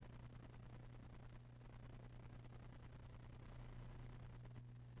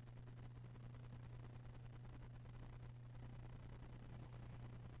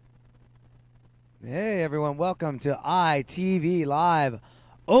Hey everyone, welcome to ITV Live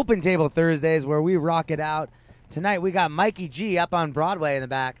Open Table Thursdays where we rock it out. Tonight we got Mikey G up on Broadway in the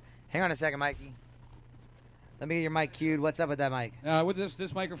back. Hang on a second, Mikey. Let me get your mic cued. What's up with that mic? With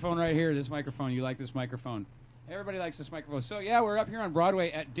this microphone right here, this microphone, you like this microphone. Everybody likes this microphone. So yeah, we're up here on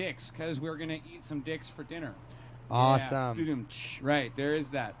Broadway at Dick's because we're going to eat some Dick's for dinner. Awesome. Yeah. Right, there is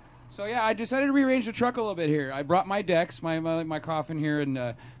that. So yeah, I decided to rearrange the truck a little bit here. I brought my decks, my coffin here,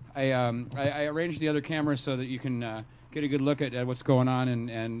 and I arranged the other cameras so that you can get a good look at what's going on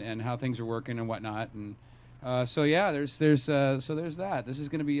and how things are working and whatnot. And so yeah, there's that. This is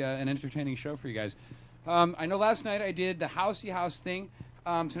going to be an entertaining show for you guys. I know last night I did the Housey House thing.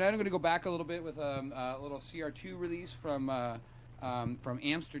 Tonight I'm going to go back a little bit with a little CR2 release from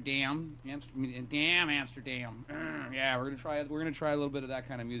Amsterdam. Amsterdam. Yeah, we're gonna try a little bit of that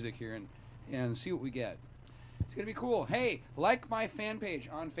kind of music here and see what we get. It's going to be cool. Hey, like my fan page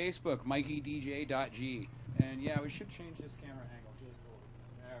on Facebook, MikeyDJ.g. And yeah, we should change this camera angle just a little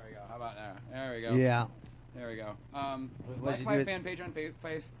bit. There we go. How about that? There we go. Yeah. There we go. Like my fan page on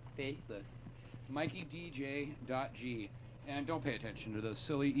Facebook, MikeyDJ.g. And don't pay attention to those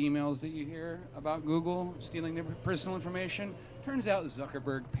silly emails that you hear about Google stealing their personal information. Turns out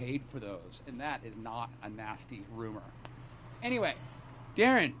Zuckerberg paid for those, and that is not a nasty rumor. Anyway,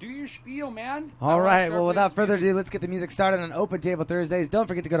 Darren, do your spiel, man. All right. Well, without further ado, let's get the music started on Open Table Thursdays. Don't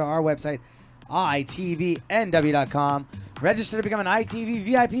forget to go to our website, itvnw.com. Register to become an ITV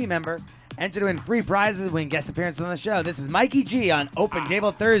VIP member. Enter to win free prizes, win guest appearances on the show. This is Mikey G on Open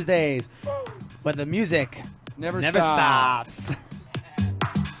Table Thursdays. But the music never stops.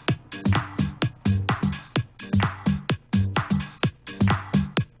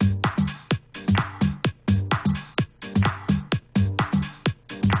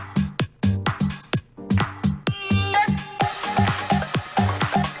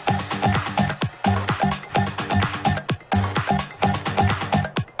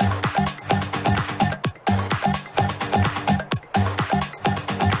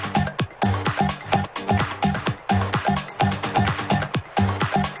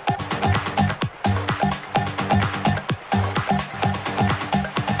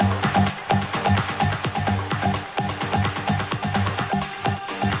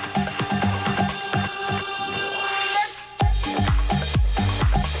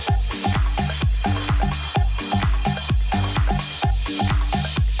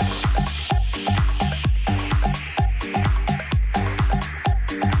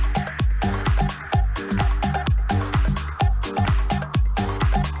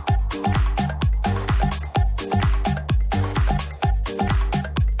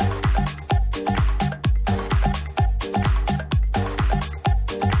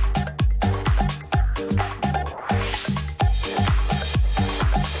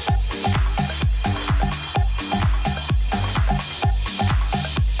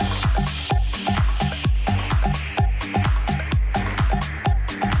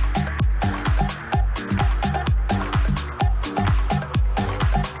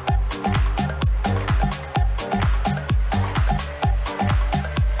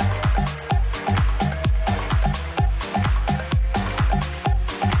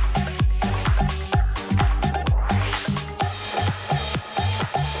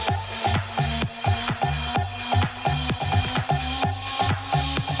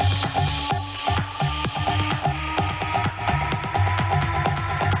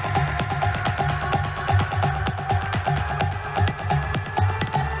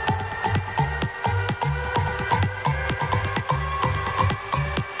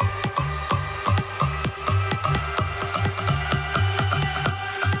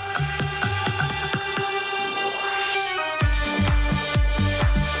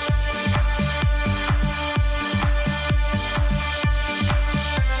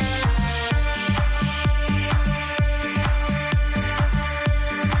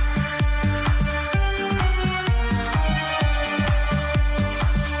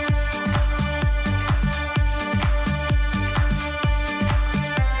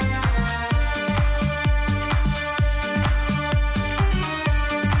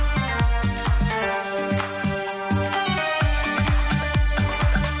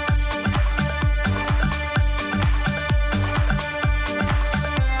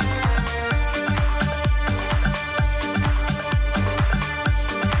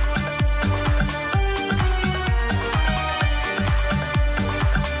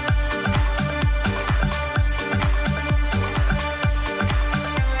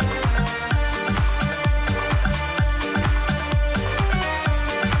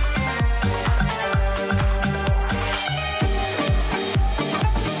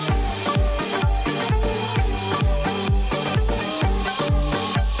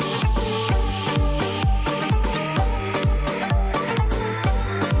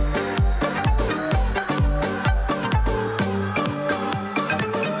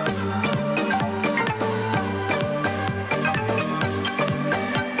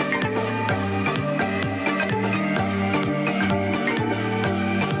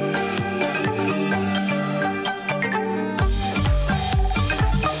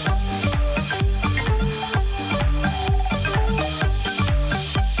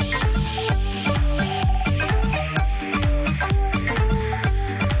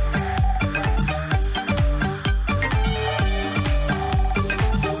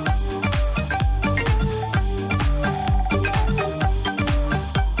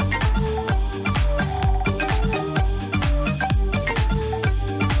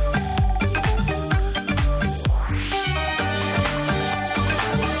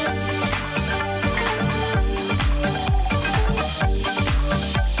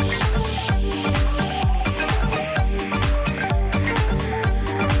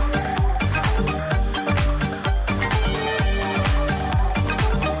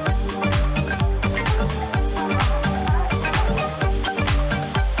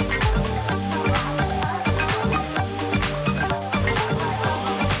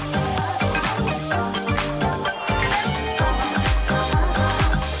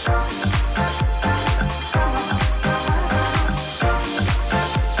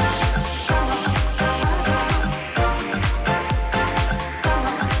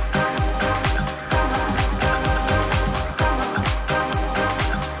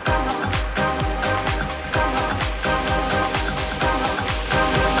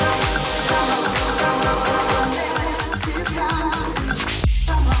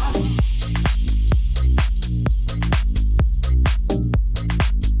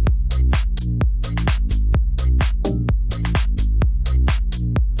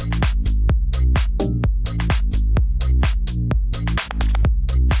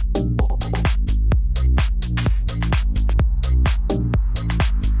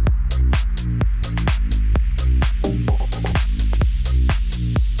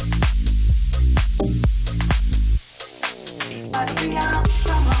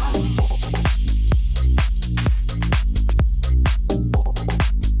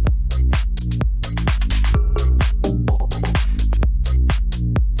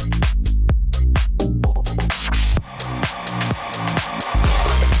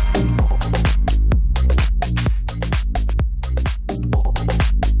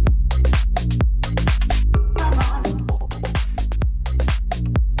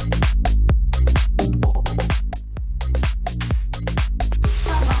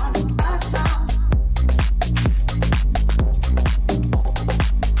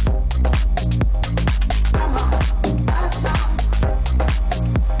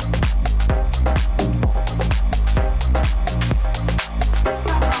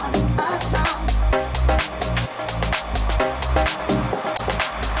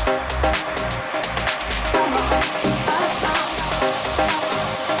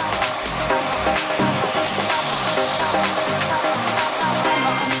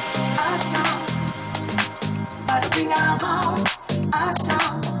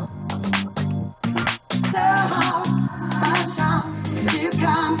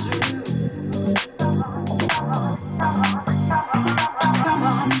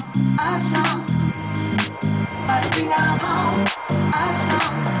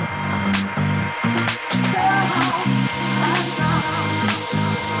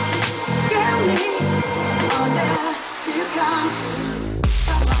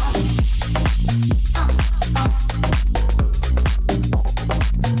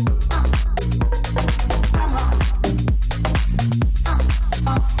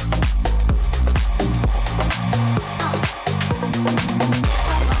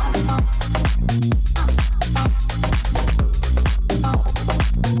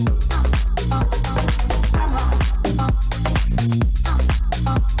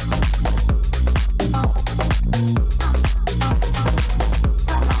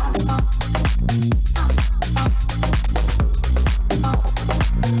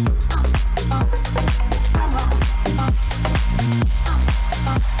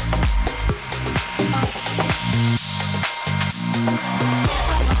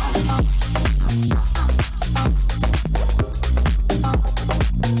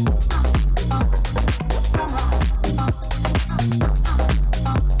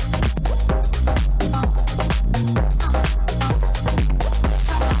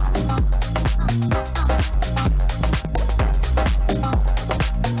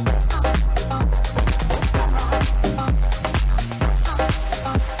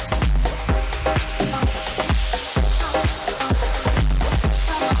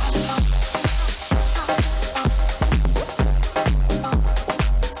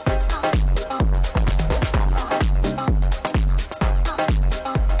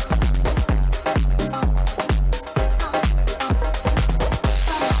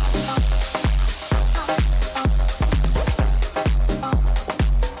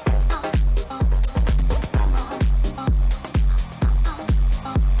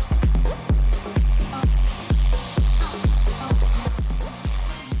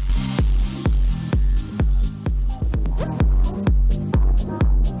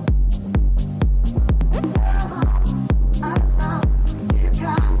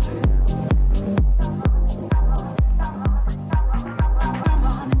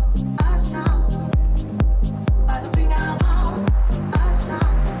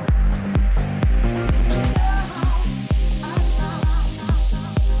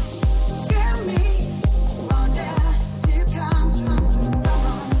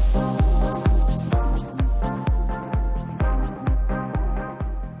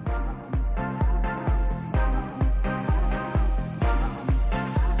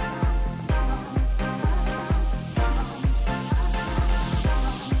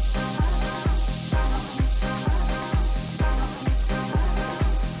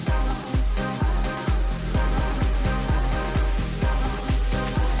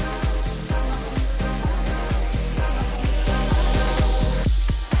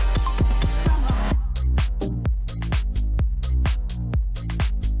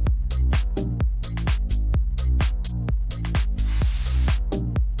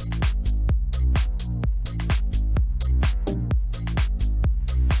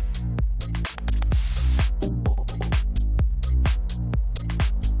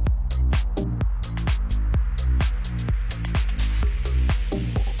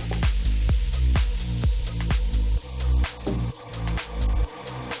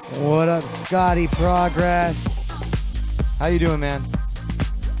 What up, Scotty Progress? How you doing, man?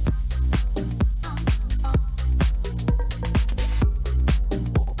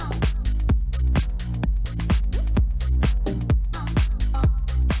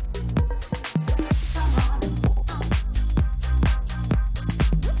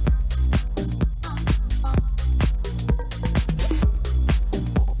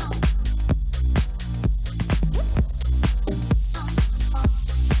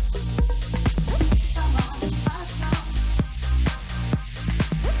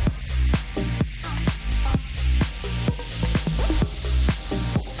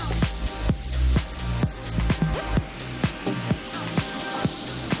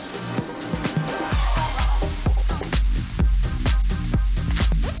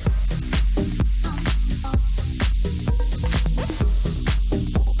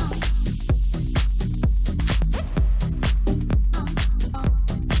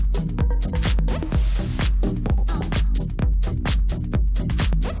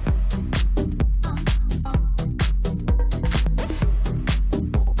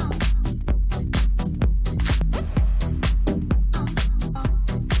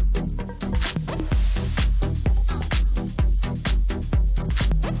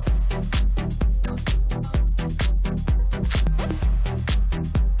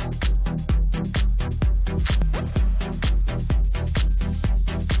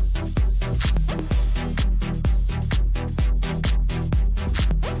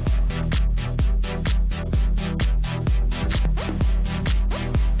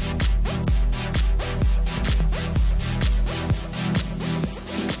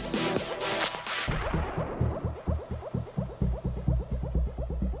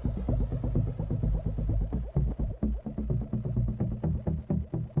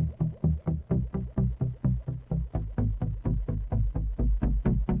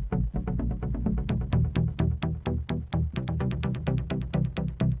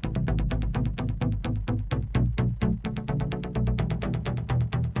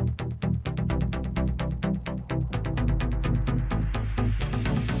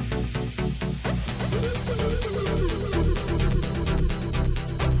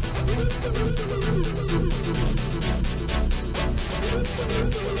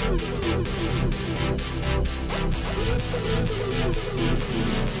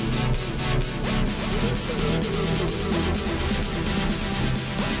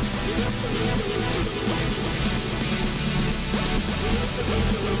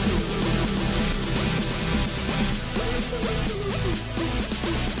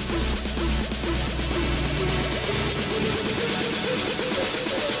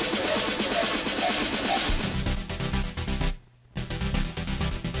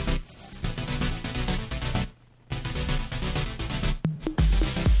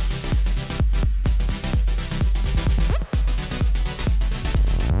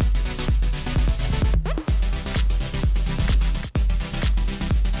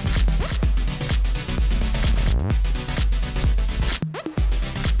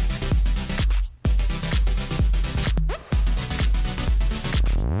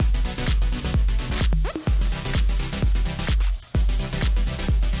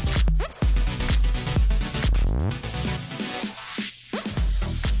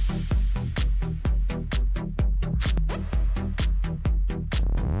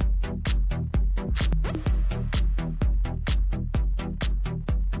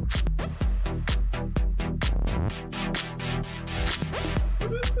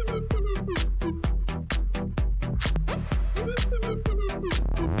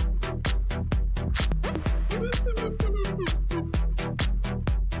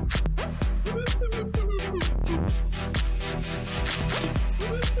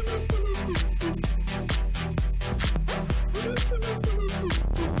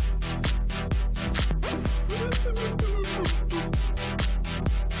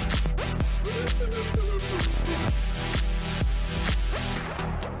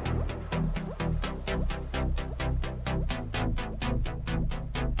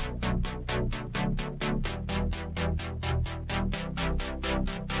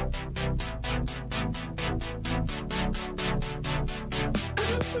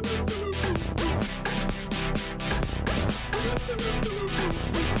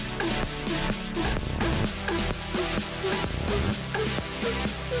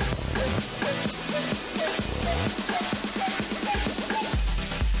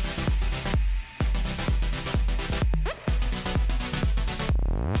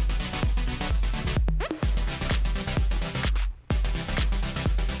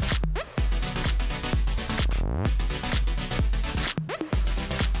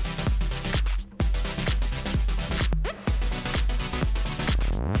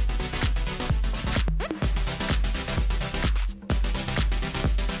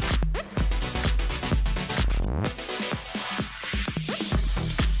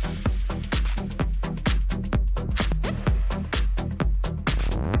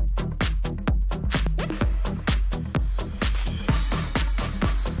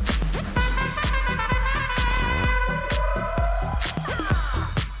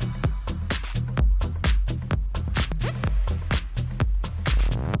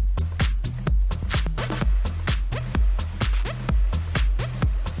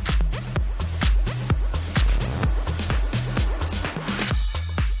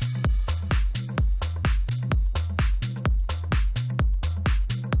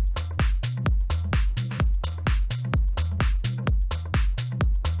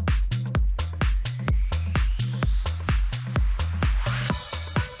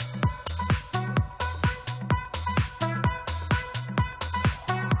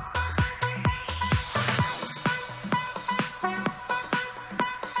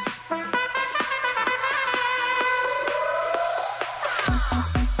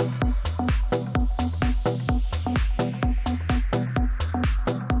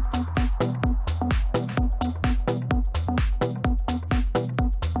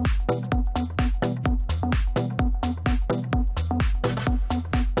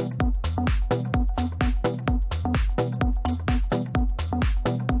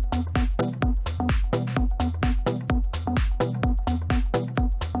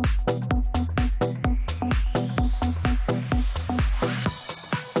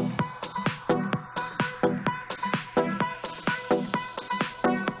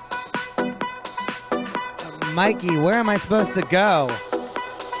 Mikey, where am I supposed to go?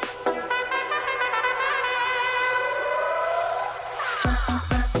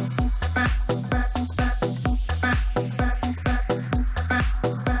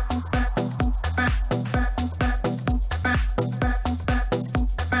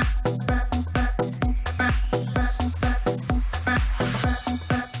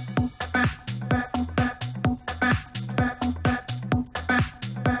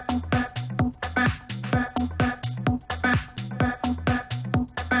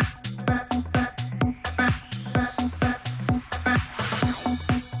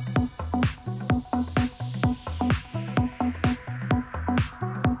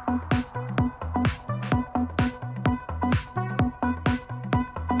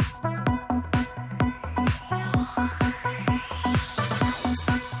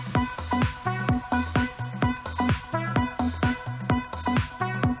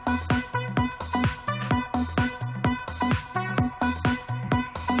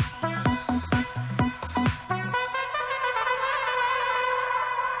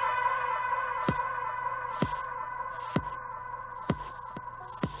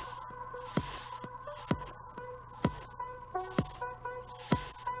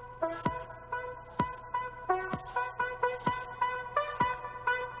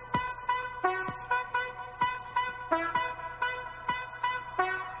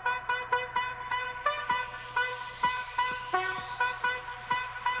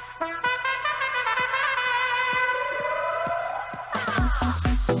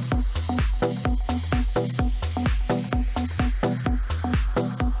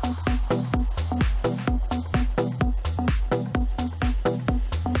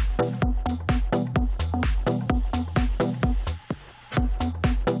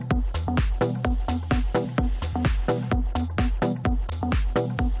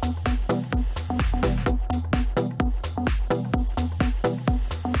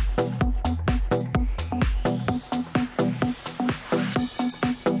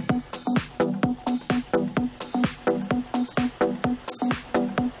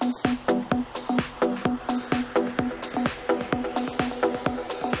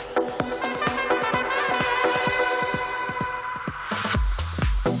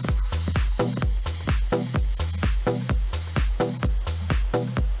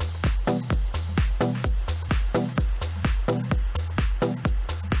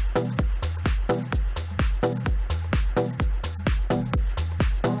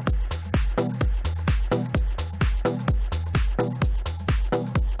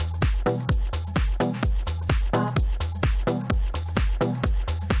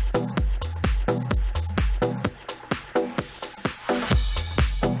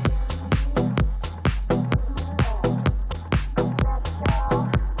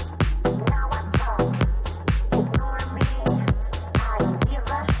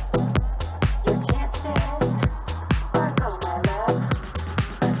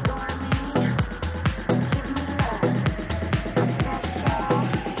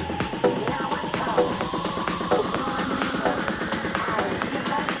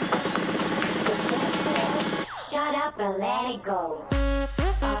 and let it go.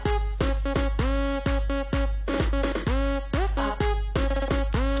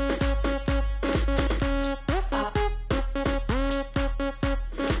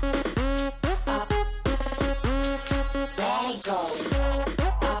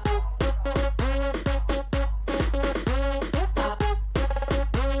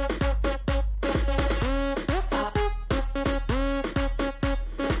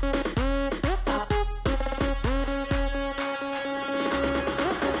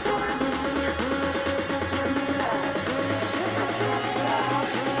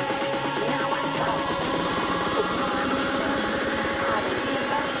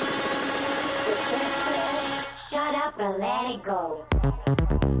 Shut up and let it go.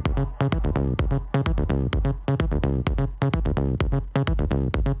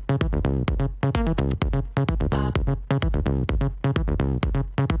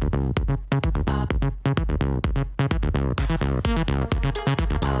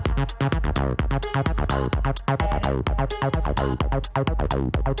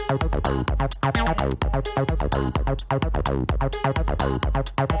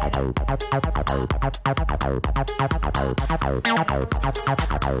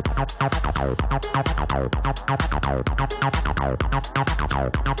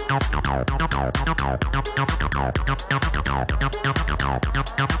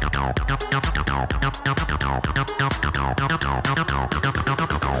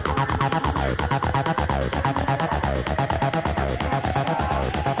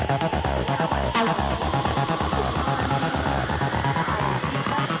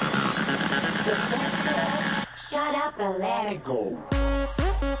 Shut up and let it go.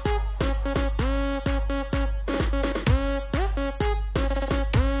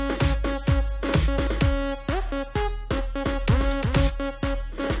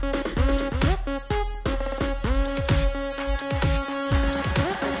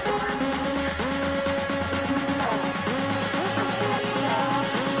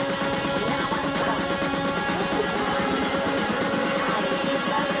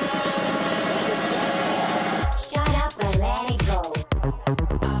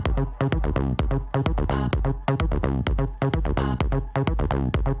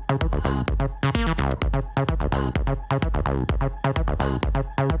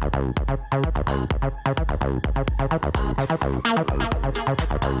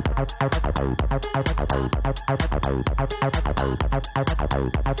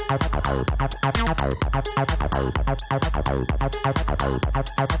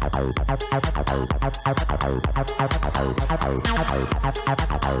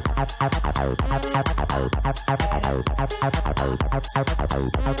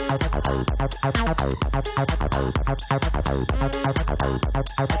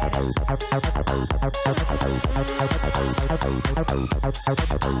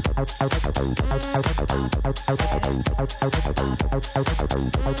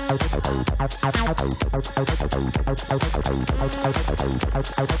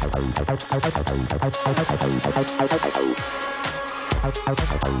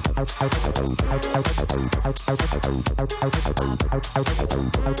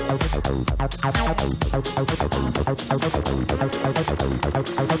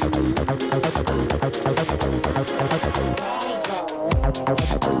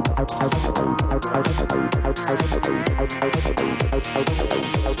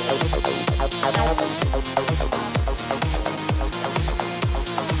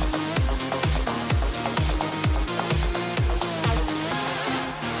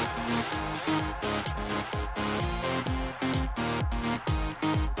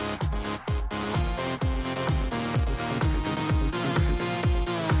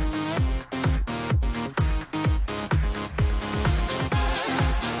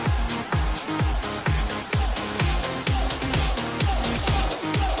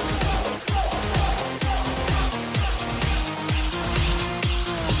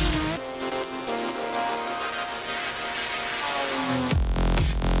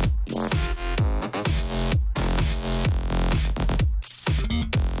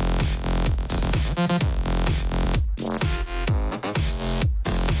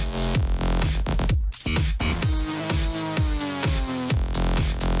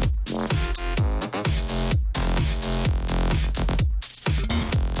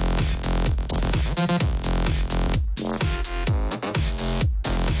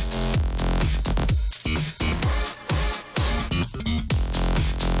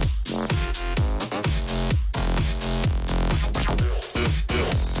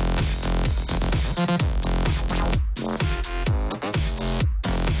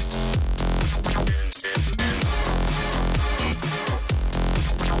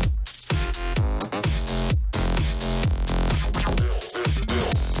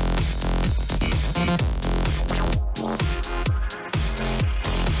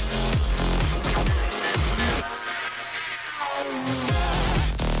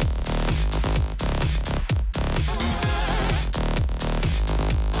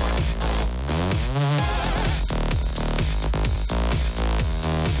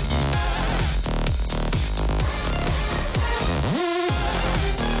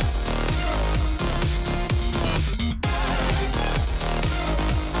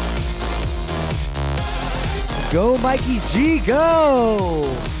 Go, Mikey G,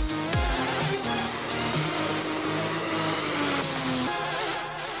 go!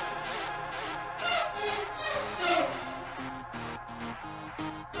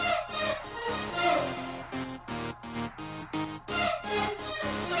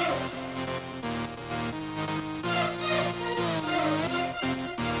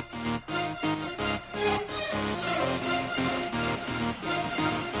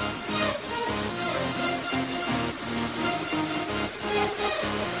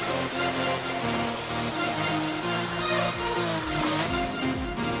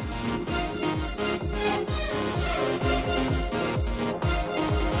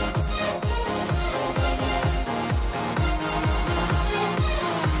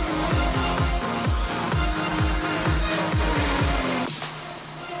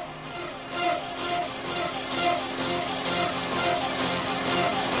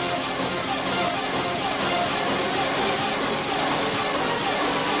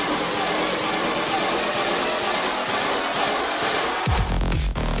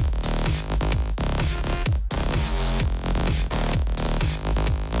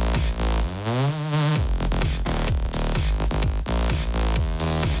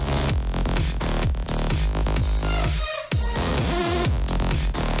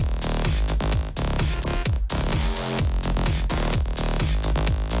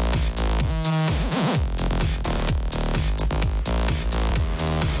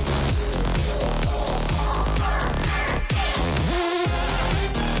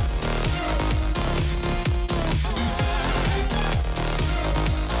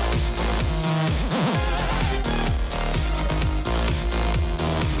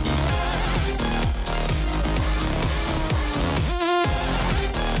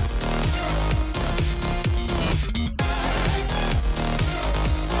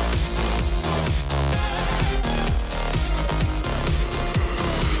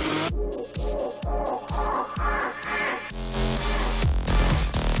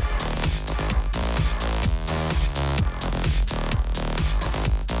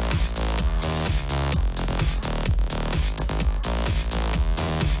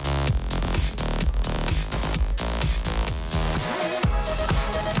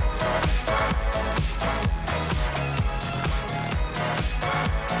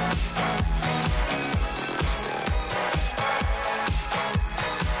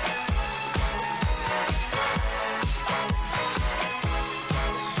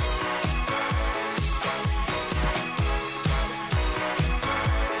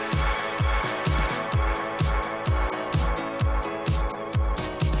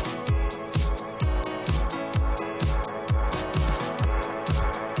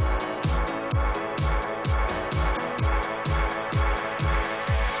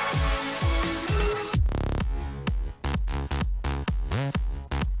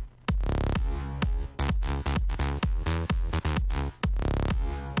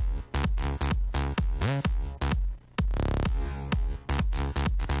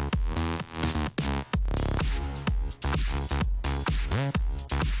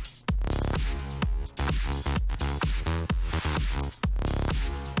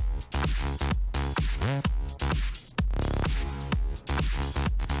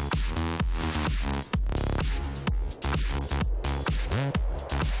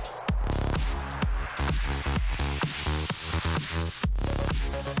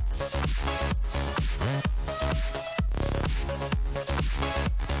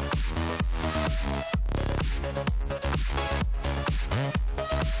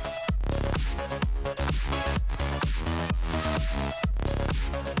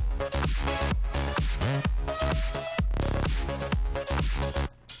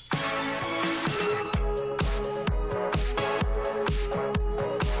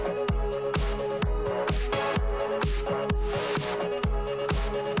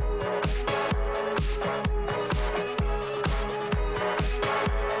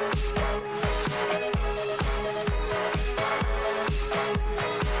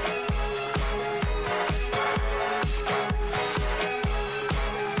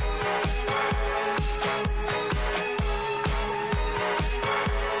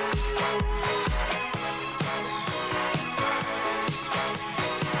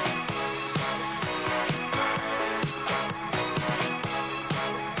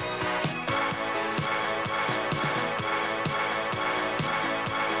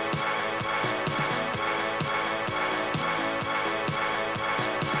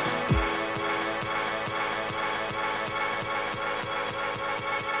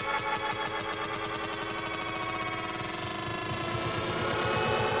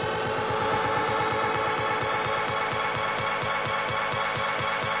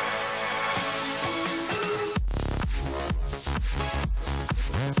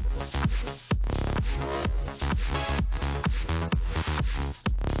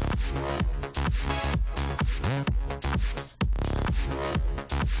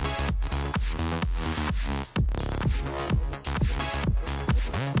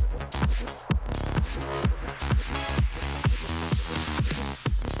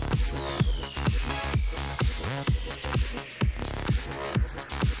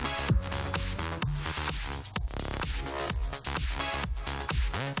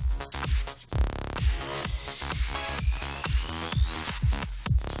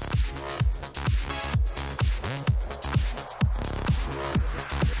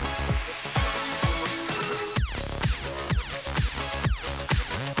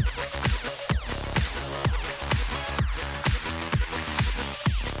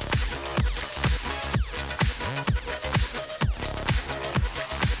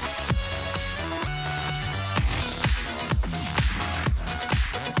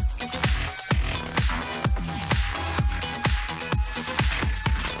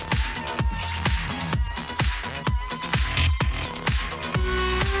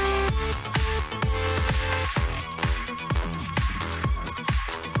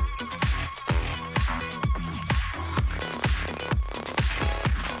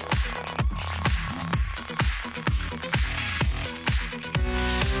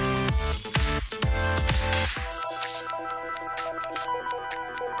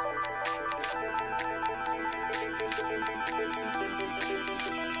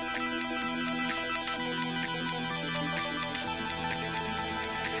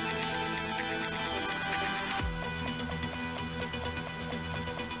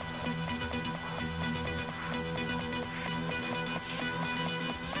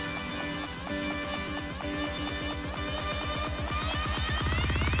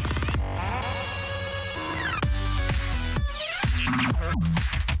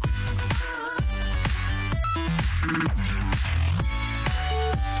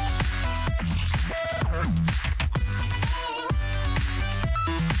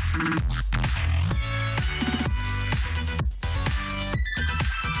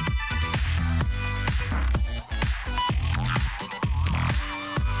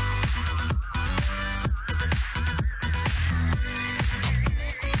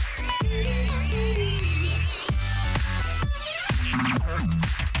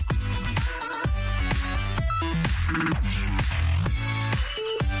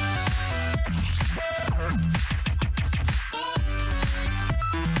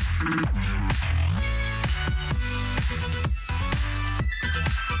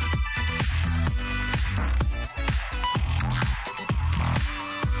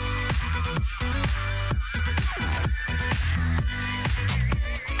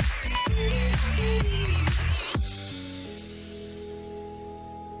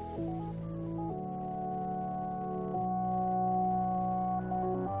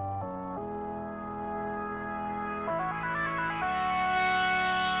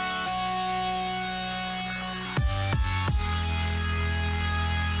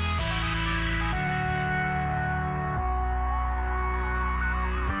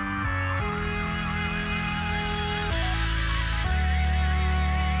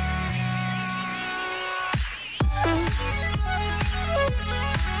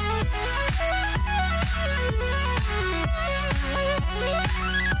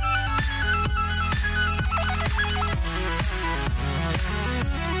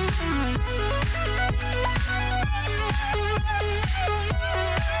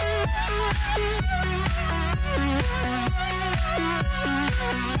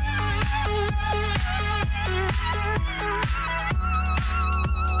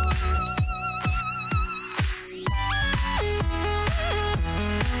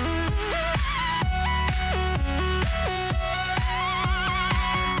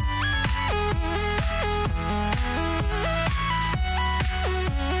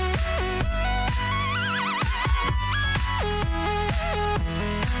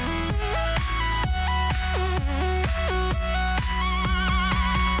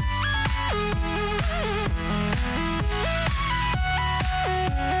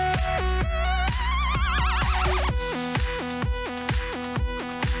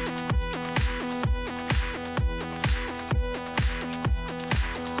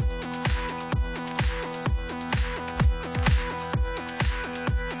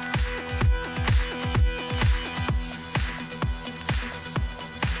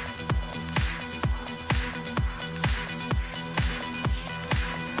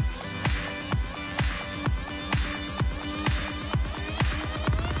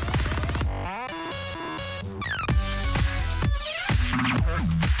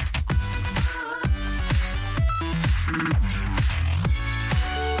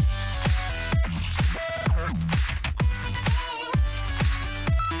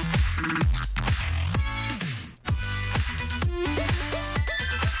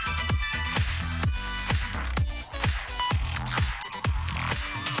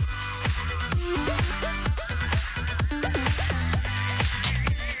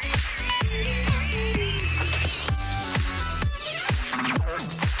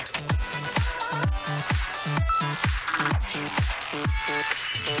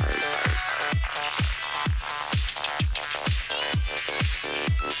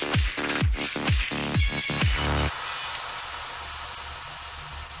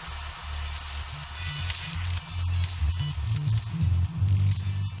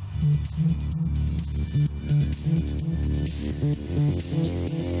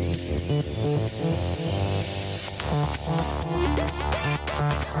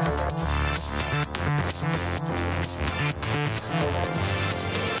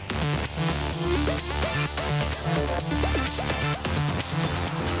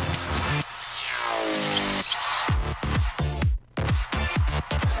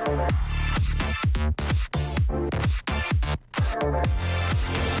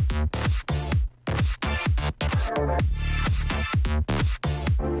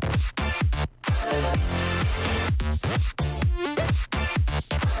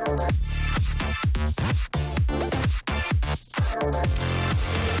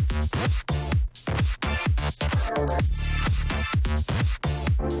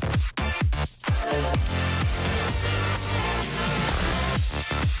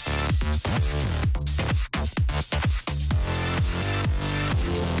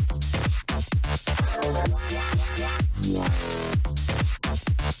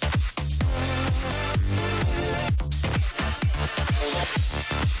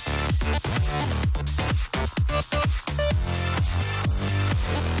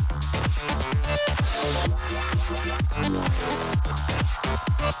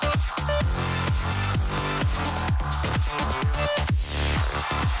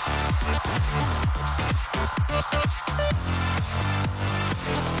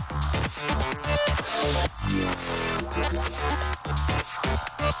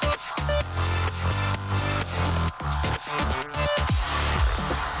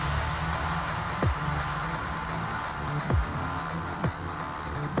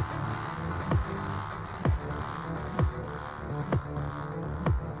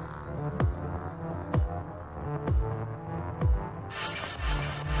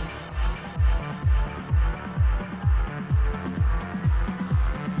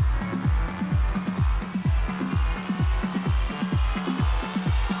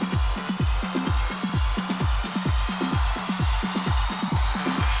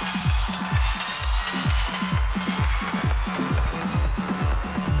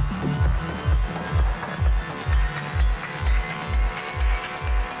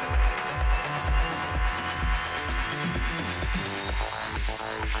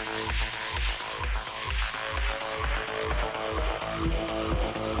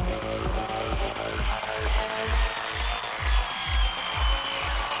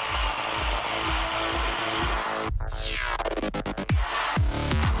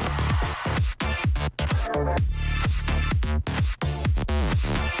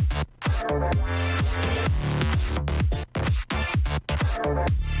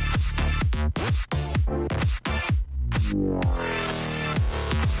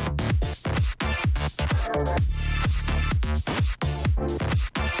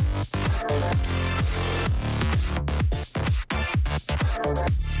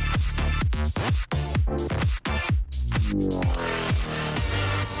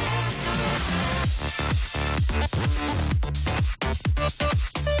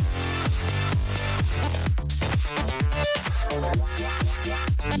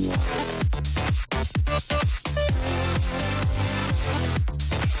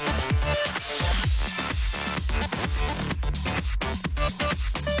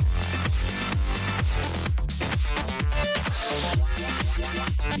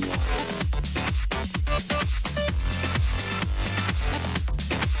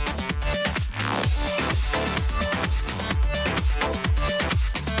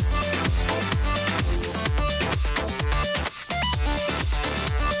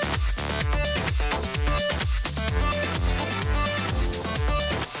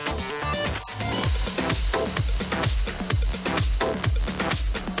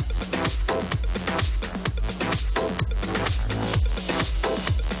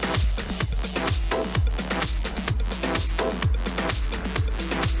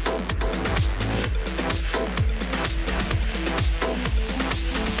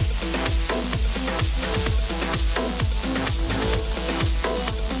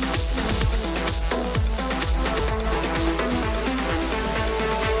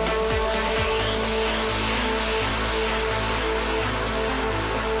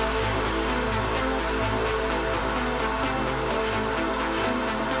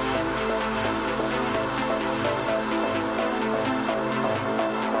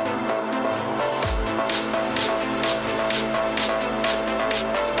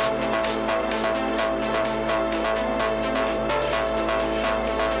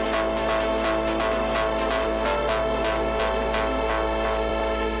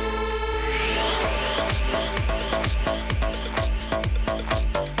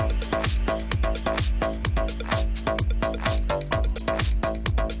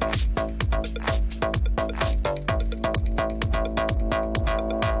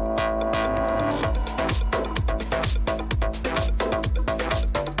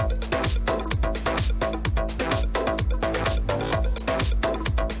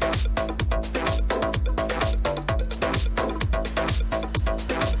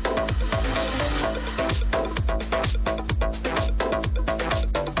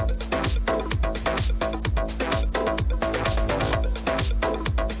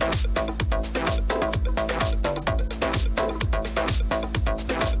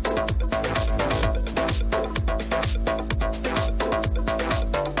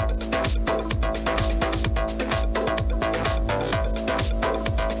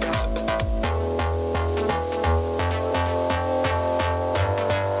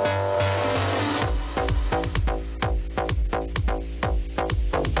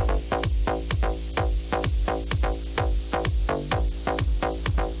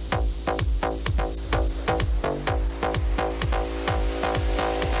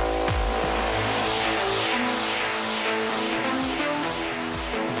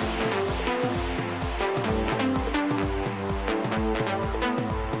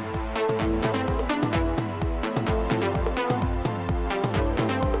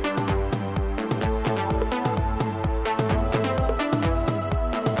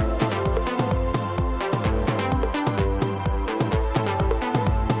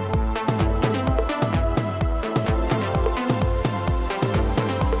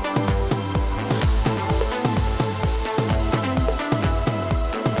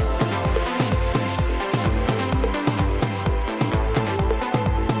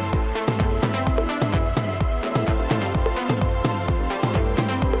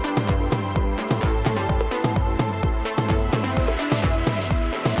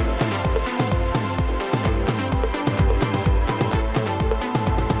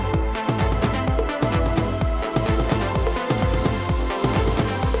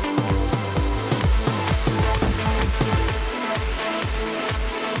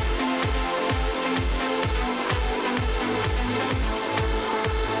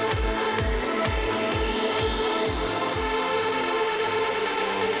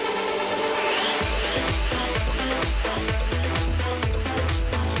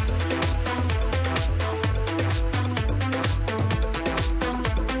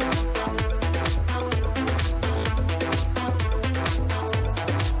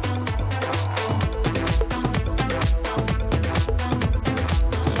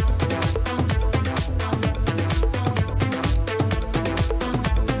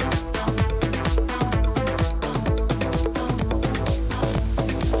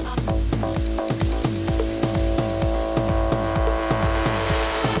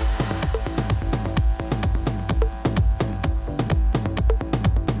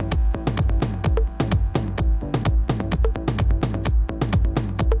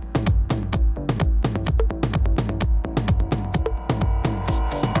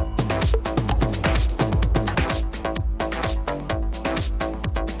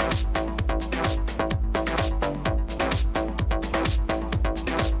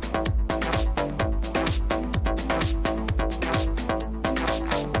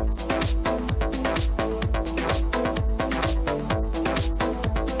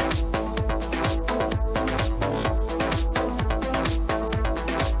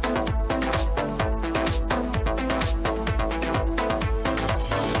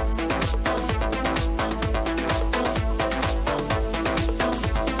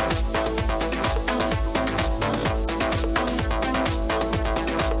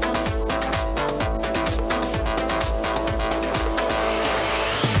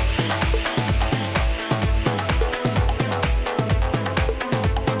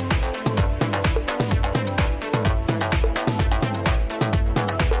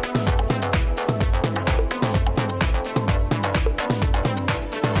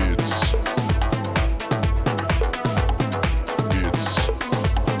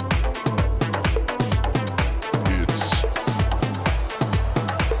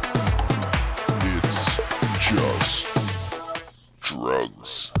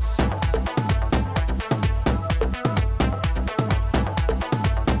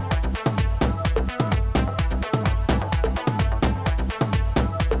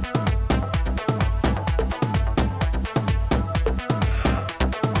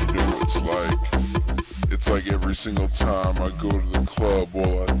 every single time I go to the club,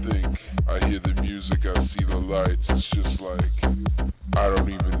 all I think, I hear the music, I see the lights, it's just like, I don't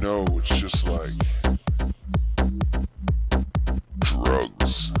even know, it's just like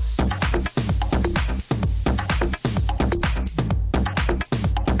drugs.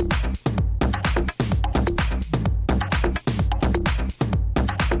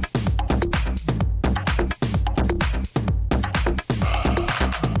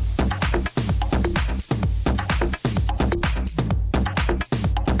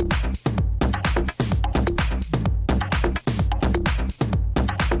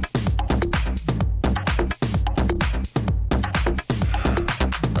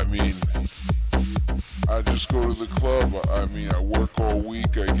 I just go to the club. I mean, I work all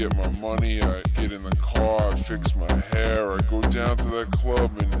week, I get my money, I get in the car, I fix my hair, I go down to that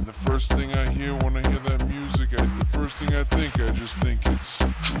club, and the first thing I hear when I hear that music, the first thing I just think it's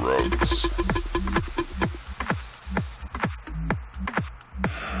drugs.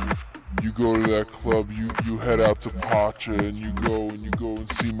 You go to that club, you head out to Pacha, and you go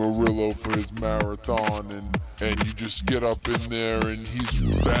and see Murillo for his marathon, and you just get up in there, and he's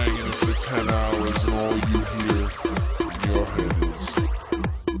banging it for 10 hours, and all you hear in your head is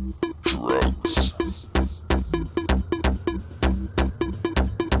drugs.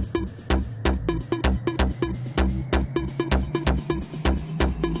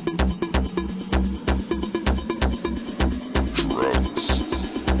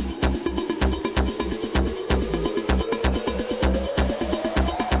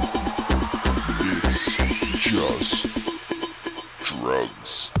 Just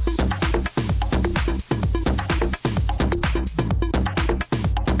drugs.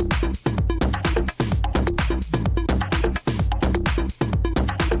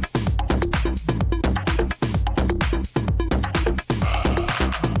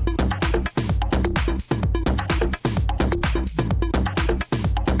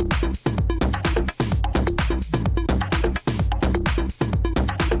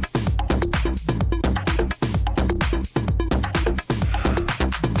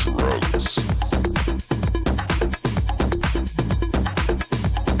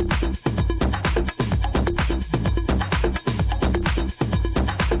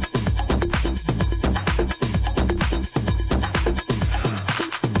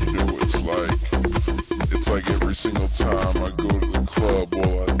 Like every single time I go to the club,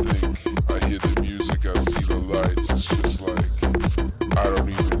 all I think, I hear the music, I see the lights, it's just like, I don't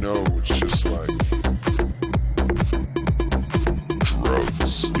even know, it's just like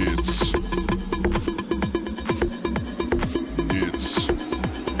drugs.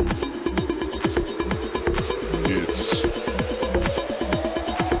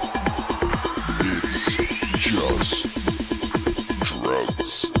 It's just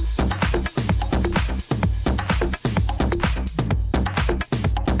drugs.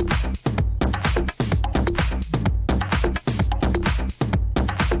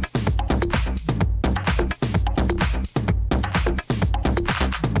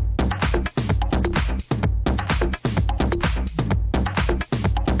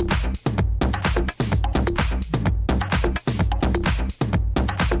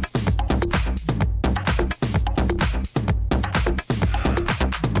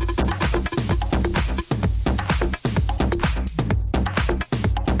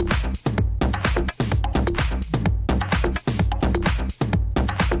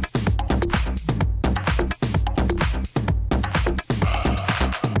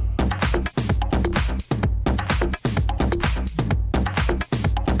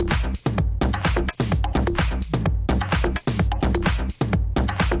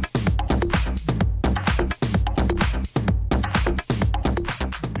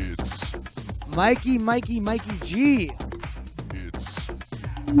 Mikey G.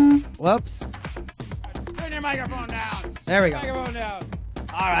 Whoops. Turn your microphone down. There we go. Microphone down.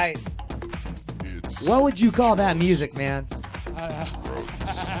 All right. What would you call that music, man? Well,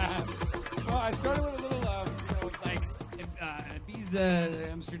 I started with a little, like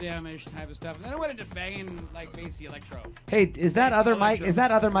Ibiza, Amsterdam-ish type of stuff, and then I went into banging like bassy electro. Hey, is that other mic? Is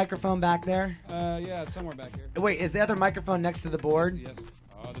that other microphone back there? Yeah, somewhere back here. Wait, is the other microphone next to the board? Yes.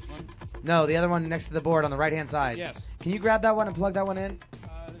 This one? No, the other one next to the board on the right-hand side. Yes. Can you grab that one and plug that one in?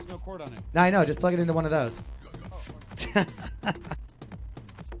 There's no cord on it. No, I know. Just plug it into one of those. Oh,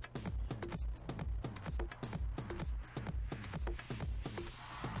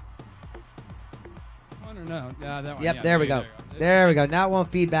 one or no? Yeah, that one. Yep, yeah, there we go. There we go. Now it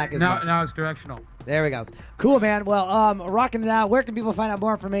won't feedback as much. Now it's directional. There we go. Cool, man. Well, rocking it out. Where can people find out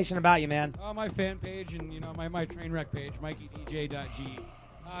more information about you, man? My fan page and my train wreck page, MikeyDJ.g.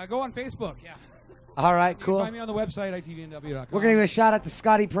 Go on Facebook, yeah. All right, You can cool. find me on the website, itvnw.com. We're going to give a shout out to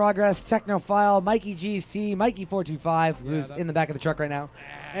Scotty Progress, Technophile, Mikey G's T, Mikey425, who's that- in the back of the truck right now,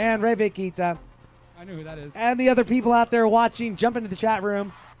 and Ray Vikita, I know who that is. and the other people out there watching. Jump into the chat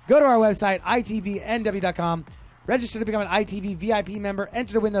room. Go to our website, itvnw.com. Register to become an ITV VIP member.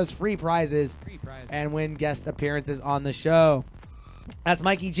 Enter to win those free prizes Free prize. and win guest appearances on the show. That's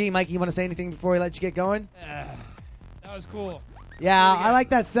Mikey G. Mikey, you want to say anything before we let you get going? That was cool. Yeah, Pretty good. I like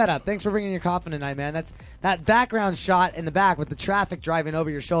that setup. Thanks for bringing your coffin tonight, man. That background shot in the back with the traffic driving over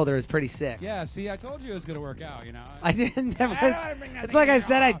your shoulder is pretty sick. Yeah, see, I told you it was going to work out, you know. I didn't. Never, I bring that it's like I thing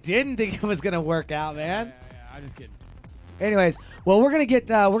said, I off. didn't think it was gonna work out, Yeah, man. I'm just kidding. Anyways, well, we're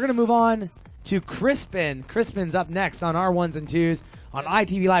gonna move on to Crispin. Crispin's up next on our ones and twos on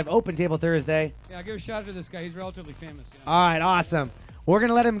ITV Live Open Table Thursday. Yeah, I'll give a shout out to this guy. He's relatively famous. You know? All right, awesome. We're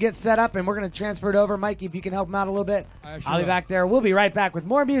gonna let him get set up, and we're gonna transfer it over. Mikey, if you can help him out a little bit, I sure I'll be will. back there. We'll be right back with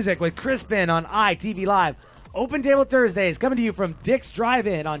more music with Crispin on ITV Live Open Table Thursdays, coming to you from Dick's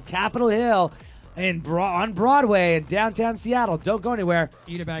Drive-In on Capitol Hill on Broadway in downtown Seattle. Don't go anywhere.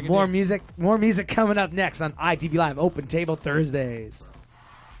 Eat a bag of More dicks. music coming up next on ITV Live Open Table Thursdays.